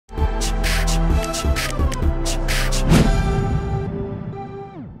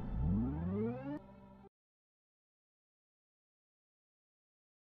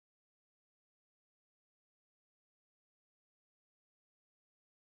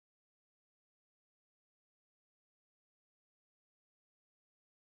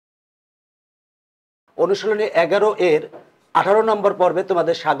অনুশীলনী 11 এর 18 নম্বর পর্বে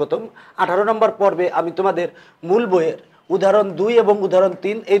তোমাদের স্বাগতম। 18 নম্বর পর্বে আমি তোমাদের মূল বইয়ের উদাহরণ 2 এবং উদাহরণ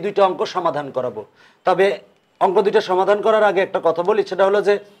 3 এই দুইটা অঙ্ক সমাধান করাবো। তবে অঙ্ক দুইটা সমাধান করার আগে একটা কথা বলি, সেটা হলো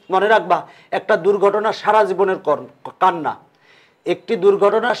যে মনে রাখবা একটা দুর্ঘটনা সারা জীবনের কান্না, একটি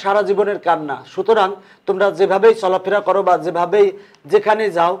দুর্ঘটনা সারা জীবনের কান্না। সুতরাং তোমরা যেভাবেই চলাফেরা করো বা যেভাবেই যেখানে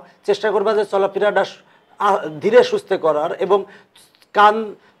যাও, চেষ্টা করবা যে চলাফেরাটা ধীরে সুস্থে করার এবং কান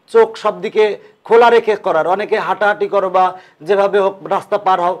চোখ সব দিকে খোলা রেখে করার। অনেকে হাঁটাহাঁটি করো বা যেভাবে হোক রাস্তা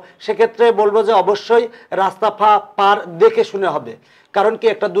পার হও, সেক্ষেত্রে বলবো যে অবশ্যই রাস্তা পার দেখে শুনে হবে। কারণ কি,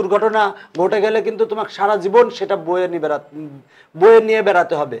 একটা দুর্ঘটনা ঘটে গেলে কিন্তু তোমাকে সারা জীবন সেটা বয়ে নিয়ে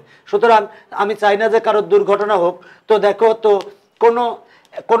বেড়াতে হবে। সুতরাং আমি চাই না যে কারোর দুর্ঘটনা হোক। তো দেখো, তো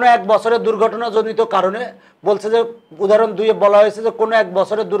কোনো এক বছরের দুর্ঘটনাজনিত কারণে বলছে যে উদাহরণ 2 বলা হয়েছে যে কোনো এক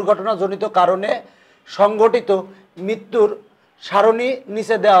বছরের দুর্ঘটনাজনিত কারণে সংঘটিত মৃত্যুর সারণী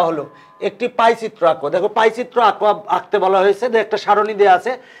নিচে দেওয়া হলো। একটি পাইচিত্র আঁকো। দেখো পাইচিত্র আঁকতে বলা হয়েছে, যে একটা সারণী দেওয়া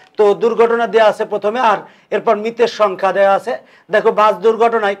আছে, তো দুর্ঘটনা দেওয়া আছে প্রথমে, আর এরপর মৃতের সংখ্যা দেওয়া আছে। দেখো বাস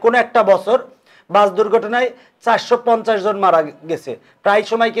দুর্ঘটনায় কোনো একটা বছর বাস দুর্ঘটনায় 450 জন মারা গেছে। প্রায়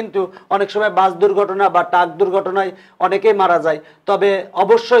সময় কিন্তু অনেক সময় বাস দুর্ঘটনা বা ট্রাক দুর্ঘটনায় অনেকেই মারা যায়। তবে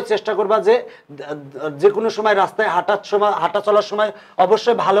অবশ্যই চেষ্টা করবা যে কোনো সময় রাস্তায় হাঁটা চলার সময়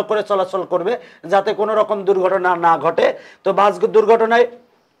অবশ্যই ভালো করে চলাচল করবে, যাতে কোনো রকম দুর্ঘটনা না ঘটে। তো বাস দুর্ঘটনায়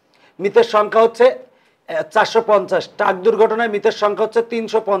মৃতের সংখ্যা হচ্ছে 450, ট্রাক দুর্ঘটনায় মৃতের সংখ্যা হচ্ছে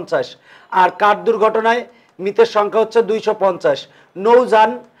 350, আর কার দুর্ঘটনায় মৃতের সংখ্যা হচ্ছে 250।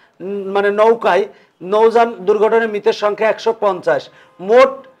 নৌযান মানে নৌযান দুর্ঘটনায় মৃতের সংখ্যা 150।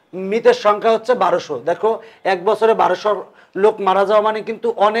 মোট মৃতের সংখ্যা হচ্ছে 1200। দেখো এক বছরে 1200 লোক মারা যাওয়া মানে কিন্তু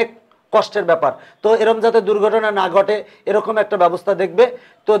অনেক কষ্টের ব্যাপার। তো এরকম যাতে দুর্ঘটনা না ঘটে এরকম একটা ব্যবস্থা দেখবে।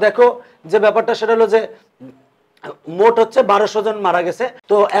 তো দেখো যে ব্যাপারটা সেটা হলো যে মোট হচ্ছে 1200 জন মারা গেছে।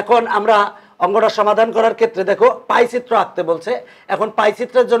 তো এখন আমরা অঙ্কটা সমাধান করার ক্ষেত্রে দেখো পাইচিত্র আঁকতে বলছে। এখন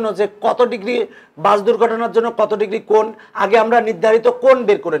পাইচিত্রের জন্য যে কত ডিগ্রি বাস দুর্ঘটনার জন্য কত ডিগ্রি কোণ, আগে আমরা নির্ধারিত কোণ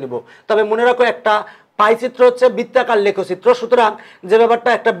বের করে নিব। তবে মনে রাখো একটা পাইচিত্র হচ্ছে বৃত্তাকার লেখচিত্র। সুতরাং যে ব্যাপারটা,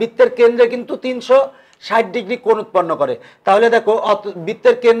 একটা বৃত্তের কেন্দ্রে কিন্তু 360 ডিগ্রি কোণ উৎপন্ন করে। তাহলে দেখো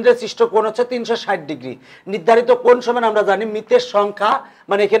বৃত্তের কেন্দ্রে সৃষ্ট কোণ হচ্ছে 360 ডিগ্রি। নির্ধারিত কোণ সমান আমরা জানি মৃতের সংখ্যা,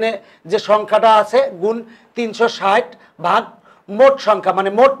 মানে এখানে যে সংখ্যাটা আছে গুণ 360 ভাগ মোট সংখ্যা, মানে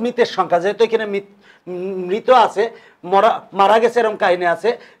মোট মৃতের সংখ্যা। যেহেতু এখানে মৃত আছে, মারা গেছে এরকম কাহিনী আছে,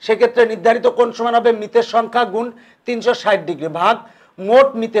 সেক্ষেত্রে নির্ধারিত কোণ সমান হবে মৃতের সংখ্যা গুণ 360 ডিগ্রি ভাগ মোট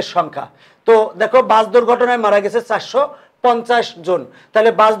মৃতের সংখ্যা। তো দেখো বাস দুর্ঘটনায় মারা গেছে 450 জন।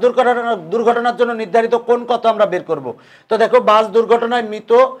 তাহলে বাস দুর্ঘটনার জন্য নির্ধারিত কোণ কত আমরা বের করব। তো দেখো বাস দুর্ঘটনায়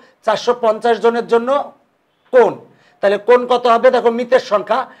মৃত 450 জনের জন্য কোণ, তাহলে কোণ কত হবে? দেখো মৃতের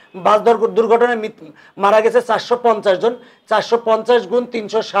সংখ্যা, বাস দুর্ঘটনায় মারা গেছে 450 জন, 450 গুণ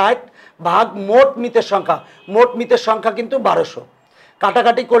 360 ভাগ মোট মৃতের সংখ্যা। মোট মৃতের সংখ্যা কিন্তু 1200।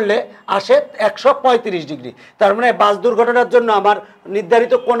 কাটাকাটি করলে আসে 135 ডিগ্রি। তার মানে বাস দুর্ঘটনার জন্য আমার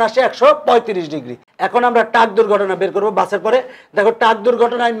নির্ধারিত কোণ আসে 135 ডিগ্রি। এখন আমরা ট্রাক দুর্ঘটনা বের করবো বাসের পরে। দেখো ট্রাক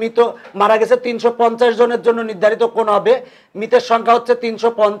দুর্ঘটনায় মারা গেছে 350 জনের জন্য নির্ধারিত কোণ হবে, মৃতের সংখ্যা হচ্ছে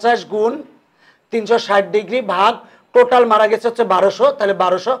 350 গুণ 360 ডিগ্রি ভাগ টোটাল মারা গেছে হচ্ছে 1200। তাহলে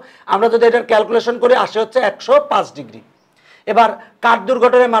 1200 আমরা যদি এটার ক্যালকুলেশন করি আসে হচ্ছে 105 ডিগ্রি। এবার কার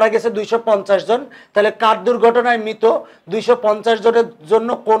দুর্ঘটনায় মারা গেছে 250 জন, তাহলে কার দুর্ঘটনায় মৃত 250 জনের জন্য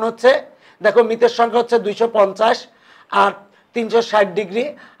কোণ হচ্ছে, দেখো মৃতের সংখ্যা হচ্ছে 250 আর 360 ডিগ্রি,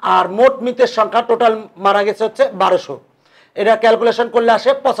 আর মোট মৃতের সংখ্যা টোটাল মারা গেছে হচ্ছে 1200। এটা ক্যালকুলেশন করলে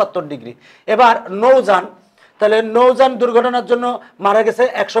আসে 75 ডিগ্রি। এবার নৌযান, তাহলে নৌযান দুর্ঘটনার জন্য মারা গেছে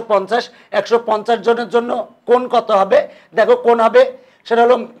 150 জনের জন্য কোণ কত হবে? দেখো কোণ হবে সেটা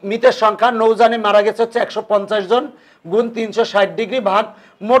হলো মৃতের সংখ্যা, নৌযানে মারা গেছে হচ্ছে 150 জন গুণ 360 ডিগ্রি ভাগ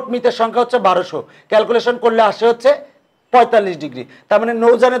মোট মৃতের সংখ্যা হচ্ছে 1200। ক্যালকুলেশন করলে আসে হচ্ছে 45 ডিগ্রি। তার মানে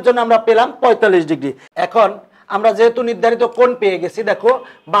নৌযানের জন্য আমরা পেলাম 45 ডিগ্রি। এখন আমরা যেহেতু নির্ধারিত কোণ পেয়ে গেছি, দেখো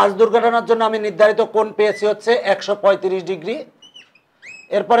বাস দুর্ঘটনার জন্য আমি নির্ধারিত কোণ পেয়েছি হচ্ছে 135 ডিগ্রি।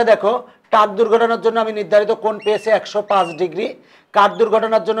 এরপরে দেখো ট্রাক দুর্ঘটনার জন্য আমি নির্ধারিত কোণ পেয়েছি 105 ডিগ্রি, কার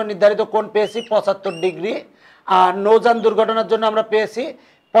দুর্ঘটনার জন্য নির্ধারিত কোণ পেয়েছি 75 ডিগ্রি, আর নৌযান দুর্ঘটনার জন্য আমরা পেয়েছি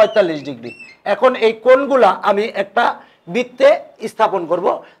 45 ডিগ্রি। এখন এই কোণগুলা আমি একটা বৃত্তে স্থাপন করব,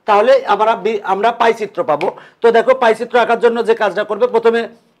 তাহলে আমরা পাইচিত্র পাবো। তো দেখো পাইচিত্র আঁকার জন্য যে কাজটা করবে, প্রথমে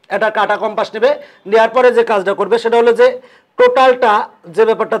একটা কাটা কম্পাস নেবে, নেওয়ার পরে যে কাজটা করবে সেটা হলো যে টোটালটা যে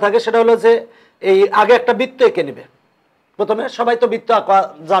ব্যাপারটা থাকে সেটা হলো যে এই আগে একটা বৃত্ত এঁকে নেবে। প্রথমে সবাই তো বৃত্ত আঁকা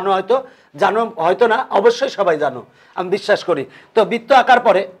জানো হয়তো না, অবশ্যই সবাই জানো, আমি বিশ্বাস করি। তো বৃত্ত আঁকার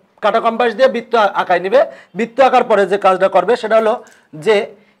পরে কাটা কম্পাস দিয়ে বৃত্ত আঁকায় নেবে। বৃত্ত আঁকার পরে যে কাজটা করবে সেটা হলো যে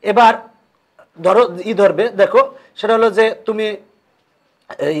এবার ধরবে, দেখো সেটা হলো যে তুমি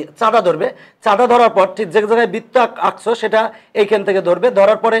এই চাঁদা ধরবে, চাঁদা ধরার পর ঠিক যে জায়গায় বৃত্ত আঁকছো সেটা এইখান থেকে ধরবে,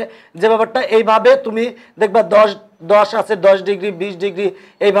 ধরার পরে যে ব্যাপারটা এইভাবে তুমি দেখবা 10 আছে, 10 ডিগ্রি, 20 ডিগ্রি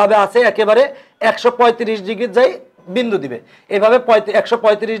এইভাবে আছে, একেবারে 135 ডিগ্রির যাই বিন্দু দিবে, এইভাবে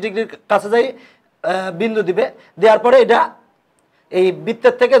 135 ডিগ্রির কাছে যাই বিন্দু দিবে, দেওয়ার পরে এটা এই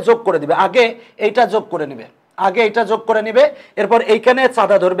বৃত্তের থেকে যোগ করে দিবে, আগে এইটা যোগ করে নিবে, আগে এটা যোগ করে নিবে, এরপর এইখানে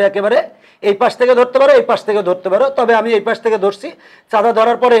চাঁদা ধরবে, একেবারে এই পাশ থেকে ধরতে পারো, এই পাশ থেকে ধরতে পারো, তবে আমি এই পাশ থেকে ধরছি। চাঁদা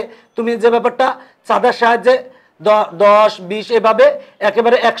ধরার পরে তুমি যে ব্যাপারটা চাঁদার সাহায্যে 10 20 এভাবে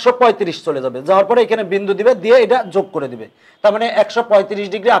একেবারে 135 চলে যাবে, যাওয়ার পরে এখানে বিন্দু দিবে, দিয়ে এটা যোগ করে দিবে, তার মানে 135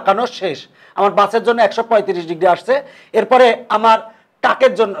 ডিগ্রি আঁকানো শেষ। আমার বাসের জন্য 135 ডিগ্রি আসছে। এরপরে আমার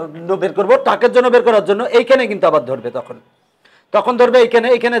টাকের জন্য বের করবো, টাকের জন্য বের করার জন্য এইখানে কিন্তু আবার ধরবে, তখন ধরবে এইখানে,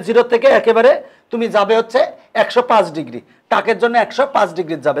 এখানে 0 থেকে একেবারে তুমি যাবে হচ্ছে 105 ডিগ্রি, টাকের জন্য 105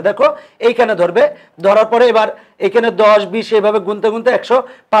 ডিগ্রি যাবে। দেখো এইখানে ধরবে, ধরার পরে এবার এখানে 10 20 এইভাবে গুনতে গুনতে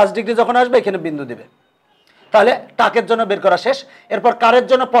 105 ডিগ্রি যখন আসবে এখানে বিন্দু দিবে, তাহলে টাকের জন্য বের করা শেষ। এরপর কারের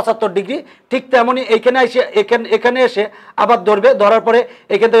জন্য 75 ডিগ্রি, ঠিক তেমনই এইখানে এসে এখানে এসে আবার ধরবে, ধরার পরে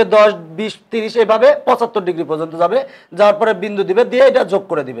এখান থেকে 10 20 30 এইভাবে 75 ডিগ্রি পর্যন্ত যাবে, যাওয়ার পরে বিন্দু দিবে, দিয়ে এটা যোগ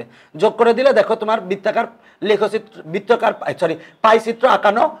করে দিবে, যোগ করে দিলে দেখো তোমার বৃত্তাকার পাই চিত্র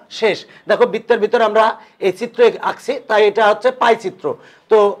আঁকানো শেষ। দেখো বৃত্তের ভিতরে আমরা এই চিত্র আঁকছি, তাই এটা হচ্ছে পাই চিত্র।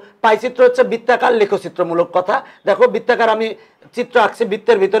 তো পাই চিত্র হচ্ছে বৃত্তাকার লেখচিত্রমূলক কথা। দেখো বৃত্তাকার আমি চিত্র আঁকছি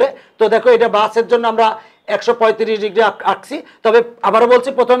বৃত্তের ভিতরে, তো দেখো এটা বাসের জন্য আমরা 135 ডিগ্রি আঁকছি, তবে আবারও বলছি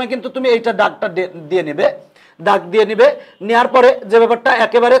প্রথমে কিন্তু তুমি এইটা দাগটা দিয়ে নেবে, দাগ দিয়ে নিবে, নেওয়ার পরে যে ব্যাপারটা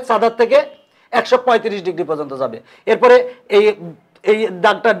একেবারে চাঁদার থেকে 135 ডিগ্রি পর্যন্ত যাবে, এরপরে এই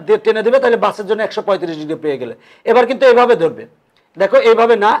দাগটা টেনে দেবে, তাহলে বাসের জন্য 135 ডিগ্রি পেয়ে গেলে। এবার কিন্তু এইভাবে ধরবে, দেখো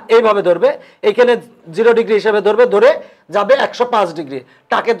এইভাবে না, এইভাবে ধরবে, এইখানে 0 ডিগ্রি হিসাবে ধরবে, ধরে যাবে 105 ডিগ্রি,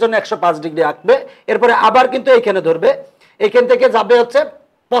 টাকের জন্য 105 ডিগ্রি আঁকবে, এরপরে আবার কিন্তু এইখানে ধরবে, এইখান থেকে যাবে হচ্ছে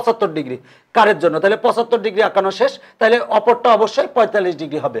 75 ডিগ্রি কারের জন্য, তাহলে 75 ডিগ্রি আঁকানো শেষ, তাহলে অপরটা অবশ্যই 45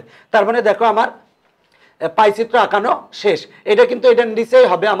 ডিগ্রি হবে। তার মানে দেখো আমার পাই চিত্র আঁকানো শেষ। এটা কিন্তু এটার নিচেই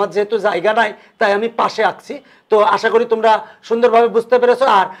হবে, আমার যেহেতু জায়গা নাই তাই আমি পাশে আঁকছি। তো আশা করি তোমরা সুন্দরভাবে বুঝতে পেরেছো।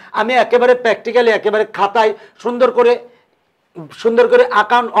 আর আমি একেবারে প্র্যাকটিক্যালি একেবারে খাতায় সুন্দর করে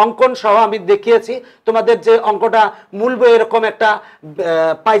অঙ্কন সহ আমি দেখিয়েছি তোমাদের। যে অঙ্কটা মূল বই এরকম একটা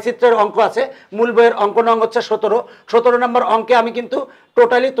পাইচিত্রের অঙ্ক আছে, মূল বইয়ের অঙ্ক নং হচ্ছে 17 নম্বর অঙ্কে আমি কিন্তু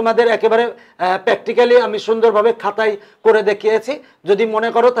টোটালি তোমাদের একেবারে প্র্যাকটিক্যালি আমি সুন্দরভাবে খাতায় করে দেখিয়েছি। যদি মনে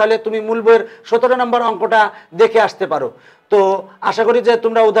করো তাহলে তুমি মূল বইয়ের 17 নম্বর অঙ্কটা দেখে আসতে পারো। তো আশা করি যে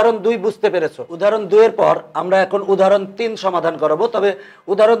তোমরা উদাহরণ 2 বুঝতে পেরেছো। উদাহরণ 2 এর পর আমরা এখন উদাহরণ 3 সমাধান করাবো। তবে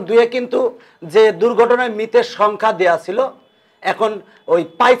উদাহরণ 2 এ কিন্তু যে দুর্ঘটনায় মৃতের সংখ্যা দেয়া ছিল, এখন ওই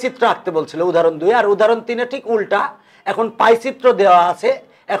পাইচিত্র আঁকতে বলছিল উদাহরণ 2, আর উদাহরণ 3 ঠিক উল্টা, এখন পাইচিত্র দেওয়া আছে,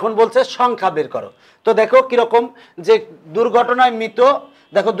 এখন বলছে সংখ্যা বের করো। তো দেখো কিরকম, যে দুর্ঘটনায় মৃত,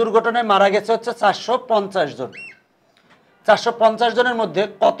 দেখো দুর্ঘটনায় মারা গেছে হচ্ছে 450 জন। 450 জনের মধ্যে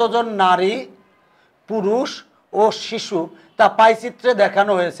কতজন নারী, পুরুষ ও শিশু তা পাইচিত্রে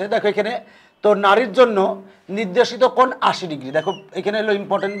দেখানো হয়েছে। দেখো এখানে তো নারীর জন্য নির্দেশিত কোণ 80 ডিগ্রি। দেখো এখানে হলো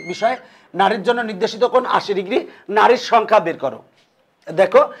ইম্পর্টেন্ট বিষয়, নারীর জন্য নির্দেশিত কোণ 80 ডিগ্রি, নারীর সংখ্যা বের করো।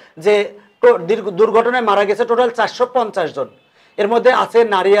 দেখো যে দুর্ঘটনায় মারা গেছে টোটাল 450 জন, এর মধ্যে আছে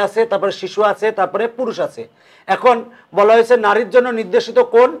নারী আছে, তারপরে শিশু আছে, তারপরে পুরুষ আছে। এখন বলা হয়েছে নারীর জন্য নির্দেশিত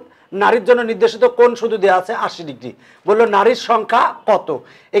কোণ, নারীর জন্য নির্দেশিত কোণ শুধু দেওয়া আছে 80 ডিগ্রি। বললো নারীর সংখ্যা কত,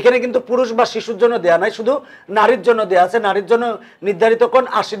 এখানে কিন্তু পুরুষ বা শিশুর জন্য দেওয়া নাই, শুধু নারীর জন্য দেওয়া আছে। নারীর জন্য নির্ধারিত কোণ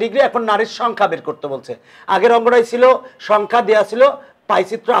 80 ডিগ্রি, এখন নারীর সংখ্যা বের করতে বলছে। আগের অঙ্কটাই ছিল সংখ্যা দেওয়া ছিল,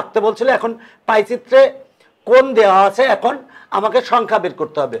 পাইচিত্র আঁকতে বলছিল, এখন পাইচিত্রে কোণ দেওয়া আছে, এখন আমাকে সংখ্যা বের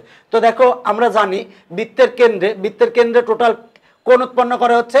করতে হবে। তো দেখো আমরা জানি বৃত্তের কেন্দ্রে টোটাল কোণ উৎপন্ন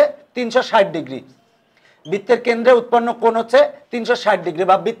করা হচ্ছে 360 ডিগ্রি। বৃত্তের কেন্দ্রে উৎপন্ন কোণ হচ্ছে 360 ডিগ্রি,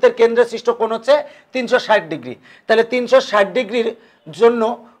 বা বৃত্তের কেন্দ্রে সৃষ্ট কোণ হচ্ছে 360 ডিগ্রি। তাহলে 360 ডিগ্রির জন্য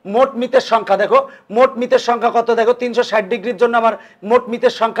মোট মৃতের সংখ্যা, দেখো মোট মৃতের সংখ্যা কত, দেখো 360 ডিগ্রির জন্য আমার মোট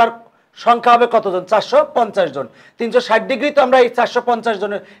মৃতের সংখ্যা হবে কতজন, 450 জন। 360 ডিগ্রি তো আমরা এই 450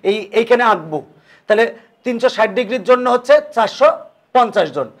 জনের এইখানে আঁকবো, তাহলে 360 ডিগ্রির জন্য হচ্ছে 450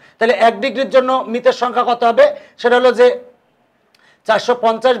 জন। তাহলে 1 ডিগ্রির জন্য মৃতের সংখ্যা কত হবে, সেটা হলো যে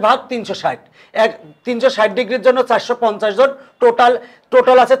 450 ভাগ 360, 360 ডিগ্রির জন্য 450 জন,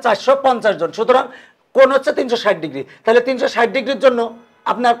 টোটাল আছে 450 জন। সুতরাং কোণ হচ্ছে 360 ডিগ্রি। তাহলে 360 ডিগ্রির জন্য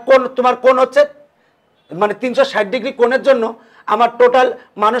আপনার তোমার কোণ হচ্ছে, মানে 360 ডিগ্রি কোণের জন্য আমার টোটাল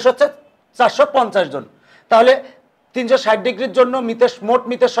মানুষ হচ্ছে 450 জন। তাহলে 360 ডিগ্রির জন্য মোট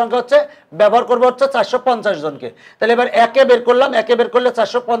মৃতের সংখ্যা হচ্ছে, ব্যবহার করবো হচ্ছে 450 জনকে। তাহলে এবার একে বের করলাম, একে বের করলে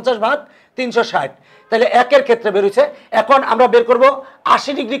 450 ভাগ 360, তাহলে একের ক্ষেত্রে বের হয়েছে। এখন আমরা বের করব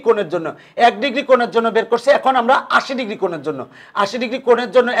 80 ডিগ্রি কোণের জন্য, 1 ডিগ্রি কোণের জন্য বের করছি। এখন আমরা 80 ডিগ্রি কোণের জন্য, 80 ডিগ্রি কোণের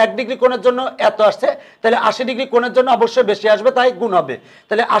জন্য 1 ডিগ্রি কোণের জন্য এত আসছে, তাহলে 80 ডিগ্রি কোণের জন্য অবশ্যই বেশি আসবে, তাই গুণ হবে।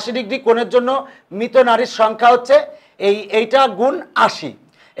 তাহলে 80 ডিগ্রি কোণের জন্য মৃত নারীর সংখ্যা হচ্ছে এইটা গুণ 80,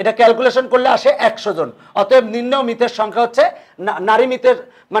 এটা ক্যালকুলেশন করলে আসে 100 জন। অতএব নিম্ন মৃতের সংখ্যা হচ্ছে নারী মৃতের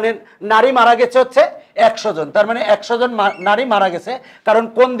মানে নারী মারা গেছে হচ্ছে 100 জন, তার মানে 100 জন নারী মারা গেছে, কারণ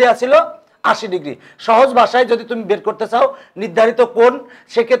কোণ দেয়া ছিল 80 ডিগ্রি। সহজ ভাষায় যদি তুমি বের করতে চাও নির্ধারিত কোণ,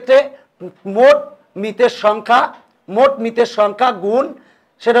 সেক্ষেত্রে মোট মৃতের সংখ্যা গুণ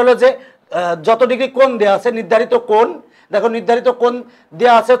সেটা হলো যে যত ডিগ্রি কোণ দেওয়া আছে নির্ধারিত কোণ, দেখো নির্ধারিত কোণ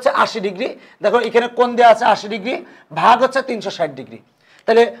দেওয়া আছে হচ্ছে 80 ডিগ্রি, দেখো এখানে কোণ দেওয়া আছে 80 ডিগ্রি, ভাগ হচ্ছে 360 ডিগ্রি।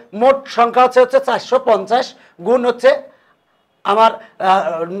 তাহলে মোট সংখ্যা হচ্ছে 450 গুণ হচ্ছে আমার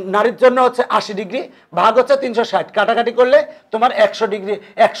নারীর জন্য হচ্ছে 80 ডিগ্রি, ভাগ হচ্ছে 360, কাটাকাটি করলে তোমার 100 ডিগ্রি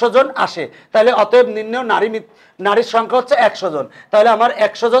 100 জন আসে। তাহলে অতএব নির্ণয় নারীর সংখ্যা হচ্ছে 100 জন। তাহলে আমার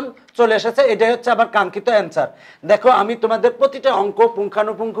 100 জন চলে এসেছে, এটাই হচ্ছে আমার কাঙ্ক্ষিত অ্যান্সার। দেখো আমি তোমাদের প্রতিটা অঙ্ক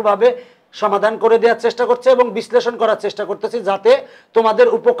পুঙ্খানুপুঙ্খভাবে সমাধান করে দেওয়ার চেষ্টা করছি এবং বিশ্লেষণ করার চেষ্টা করতেছি যাতে তোমাদের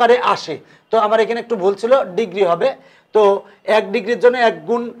উপকারে আসে। তো আমার এখানে একটু ভুল ছিল, ডিগ্রি হবে, তো 1 ডিগ্রির জন্য 1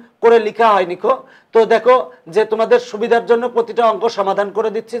 গুণ করে লেখা হয় নিকো। তো দেখো যে তোমাদের সুবিধার জন্য প্রতিটা অঙ্ক সমাধান করে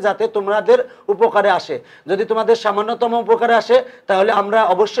দিচ্ছি যাতে তোমাদের উপকারে আসে। যদি তোমাদের সামান্যতম উপকারে আসে তাহলে আমরা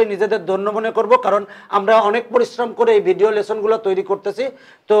অবশ্যই নিজেদের ধন্য মনে করব, কারণ আমরা অনেক পরিশ্রম করে এই ভিডিও লেসনগুলো তৈরি করতেছি।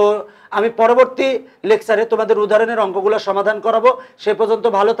 তো আমি পরবর্তী লেকচারে তোমাদের উদাহরণের অঙ্কগুলো সমাধান করাবো। সে পর্যন্ত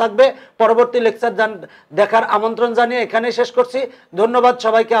ভালো থাকবে। পরবর্তী লেকচার দেখার আমন্ত্রণ জানিয়ে এখানেই শেষ করছি। ধন্যবাদ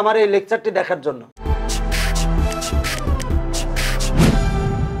সবাইকে আমার এই লেকচারটি দেখার জন্য।